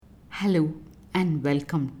Hello and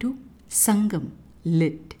welcome to Sangam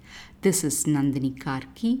Lit. This is Nandini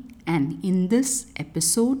Karki, and in this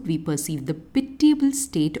episode we perceive the pitiable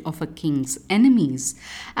state of a king's enemies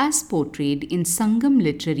as portrayed in Sangam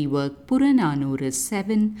literary work Purananuru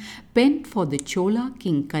 7, penned for the Chola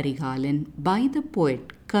king Karigalan by the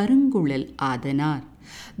poet Karungulal Adanar.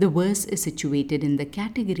 The verse is situated in the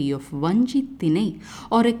category of Vanji Tinai,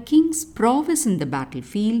 or a king's prowess in the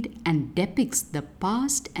battlefield, and depicts the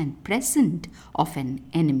past and present of an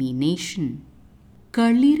enemy nation.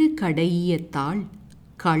 களிறு கடையிய தாள்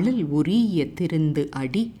களல் உரிய திருந்து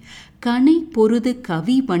அடி கனை பொருது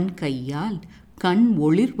கவிவன் கையால் கண்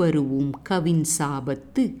ஒளிர்வருவும் கவின்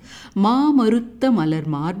சாபத்து மாமருத்த மலர்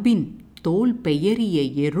மார்பின் தோல் பெயரிய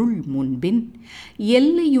எருள் முன்பின்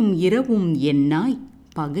எல்லையும் இரவும் என்னாய்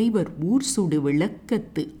பகைவர் ஊர் சுடு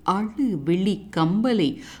விளக்கத்து அழு விழி கம்பலை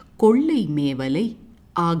கொள்ளை மேவலை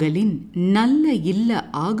ஆகலின் நல்ல இல்ல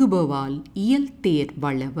ஆகுபவால் இயல்தேர்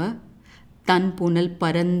வளவ தன் புனல்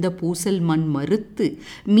பரந்த பூசல் மண் மறுத்து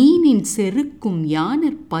மீனின் செருக்கும்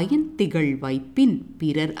யானர் பயன் திகழ் வைப்பின்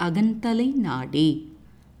பிறர் அகந்தலை நாடே.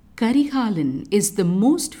 Karigalan is the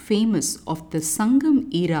most famous of the Sangam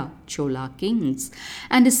era Chola kings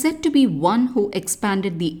and is said to be one who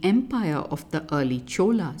expanded the empire of the early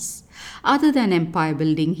Cholas. Other than empire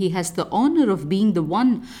building, he has the honor of being the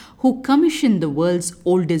one who commissioned the world's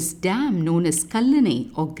oldest dam known as Kallanai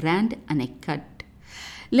or Grand Anaicut.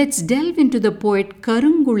 Let's delve into the poet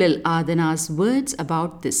Karungulal Adanar's words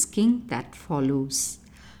about this king that follows.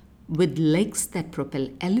 With legs that propel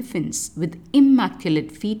elephants, with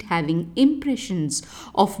immaculate feet having impressions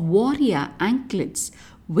of warrior anklets,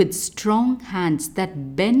 with strong hands that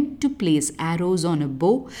bend to place arrows on a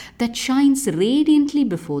bow that shines radiantly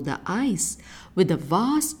before the eyes, with a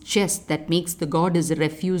vast chest that makes the goddess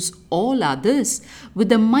refuse all others, with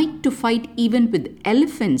the might to fight even with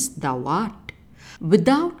elephants thou art.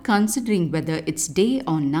 Without considering whether it's day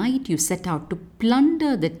or night, you set out to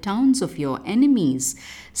plunder the towns of your enemies,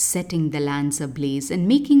 setting the lands ablaze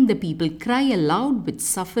and making the people cry aloud with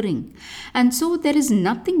suffering. And so there is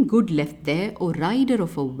nothing good left there, O rider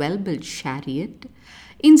of a well-built chariot.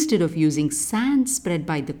 Instead of using sand spread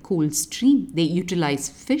by the cool stream, they utilize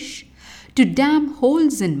fish to dam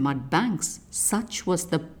holes in mud banks. Such was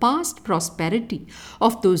the past prosperity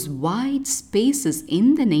of those wide spaces in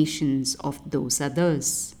the nations of those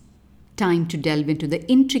others. Time to delve into the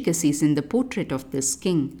intricacies in the portrait of this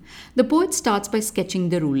king. The poet starts by sketching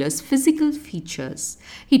the ruler's physical features.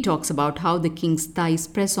 He talks about how the king's thighs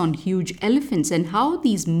press on huge elephants and how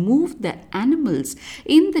these move the animals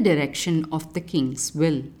in the direction of the king's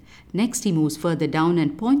will. Next, he moves further down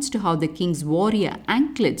and points to how the king's warrior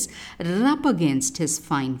anklets rub against his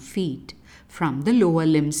fine feet. From the lower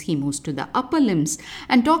limbs, he moves to the upper limbs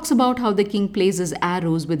and talks about how the king places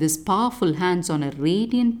arrows with his powerful hands on a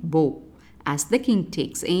radiant bow. As the king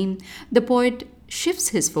takes aim, the poet shifts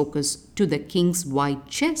his focus to the king's wide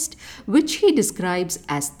chest, which he describes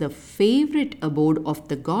as the favorite abode of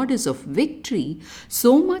the goddess of victory,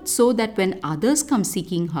 so much so that when others come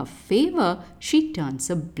seeking her favor, she turns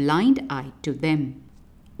a blind eye to them.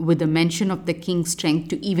 With a mention of the king's strength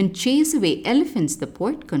to even chase away elephants, the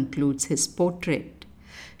poet concludes his portrait.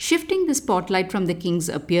 Shifting the spotlight from the king's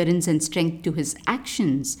appearance and strength to his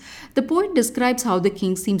actions, the poet describes how the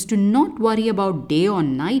king seems to not worry about day or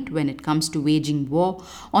night when it comes to waging war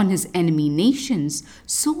on his enemy nations,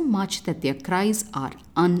 so much that their cries are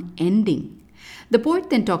unending. The poet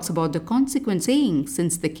then talks about the consequence, saying,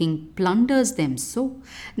 since the king plunders them so,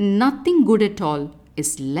 nothing good at all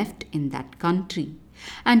is left in that country.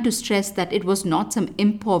 And to stress that it was not some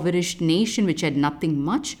impoverished nation which had nothing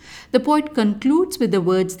much, the poet concludes with the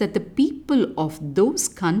words that the people of those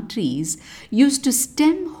countries used to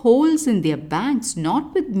stem holes in their banks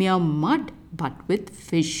not with mere mud but with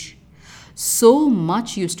fish. So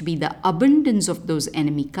much used to be the abundance of those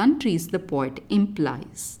enemy countries, the poet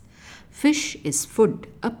implies. Fish is food,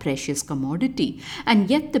 a precious commodity, and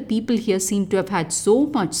yet the people here seem to have had so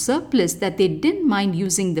much surplus that they didn't mind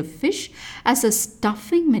using the fish as a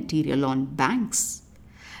stuffing material on banks.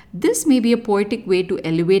 This may be a poetic way to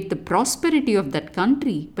elevate the prosperity of that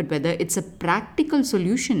country, but whether it's a practical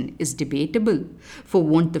solution is debatable, for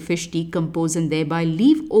won't the fish decompose and thereby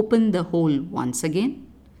leave open the hole once again?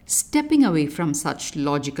 Stepping away from such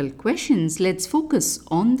logical questions, let's focus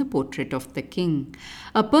on the portrait of the king.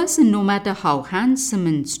 A person, no matter how handsome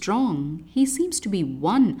and strong, he seems to be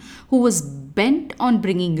one who was bent on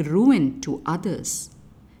bringing ruin to others.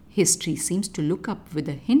 History seems to look up with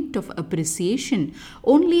a hint of appreciation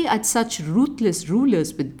only at such ruthless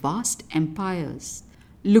rulers with vast empires.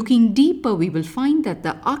 Looking deeper, we will find that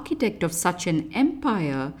the architect of such an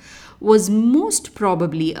empire was most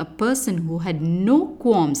probably a person who had no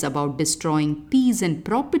qualms about destroying peace and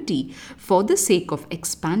property for the sake of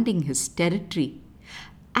expanding his territory.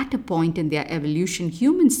 At a point in their evolution,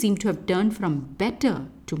 humans seem to have turned from better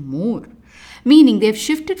to more, meaning they have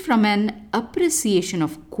shifted from an appreciation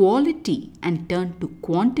of quality and turned to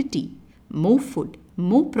quantity. More food,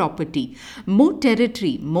 more property, more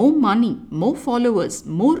territory, more money, more followers,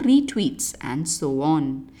 more retweets, and so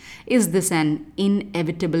on. Is this an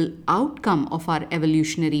inevitable outcome of our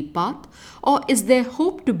evolutionary path, or is there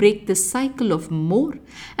hope to break the cycle of more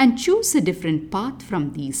and choose a different path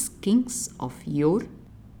from these kings of yore?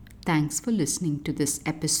 Thanks for listening to this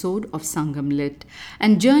episode of Sangam Lit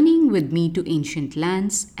and journeying with me to ancient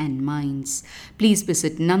lands and minds. Please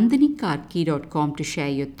visit nandinikarki.com to share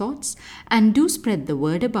your thoughts and do spread the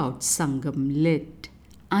word about Sangam Lit.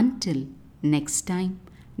 Until next time,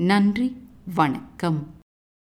 Nandri Vanakkam.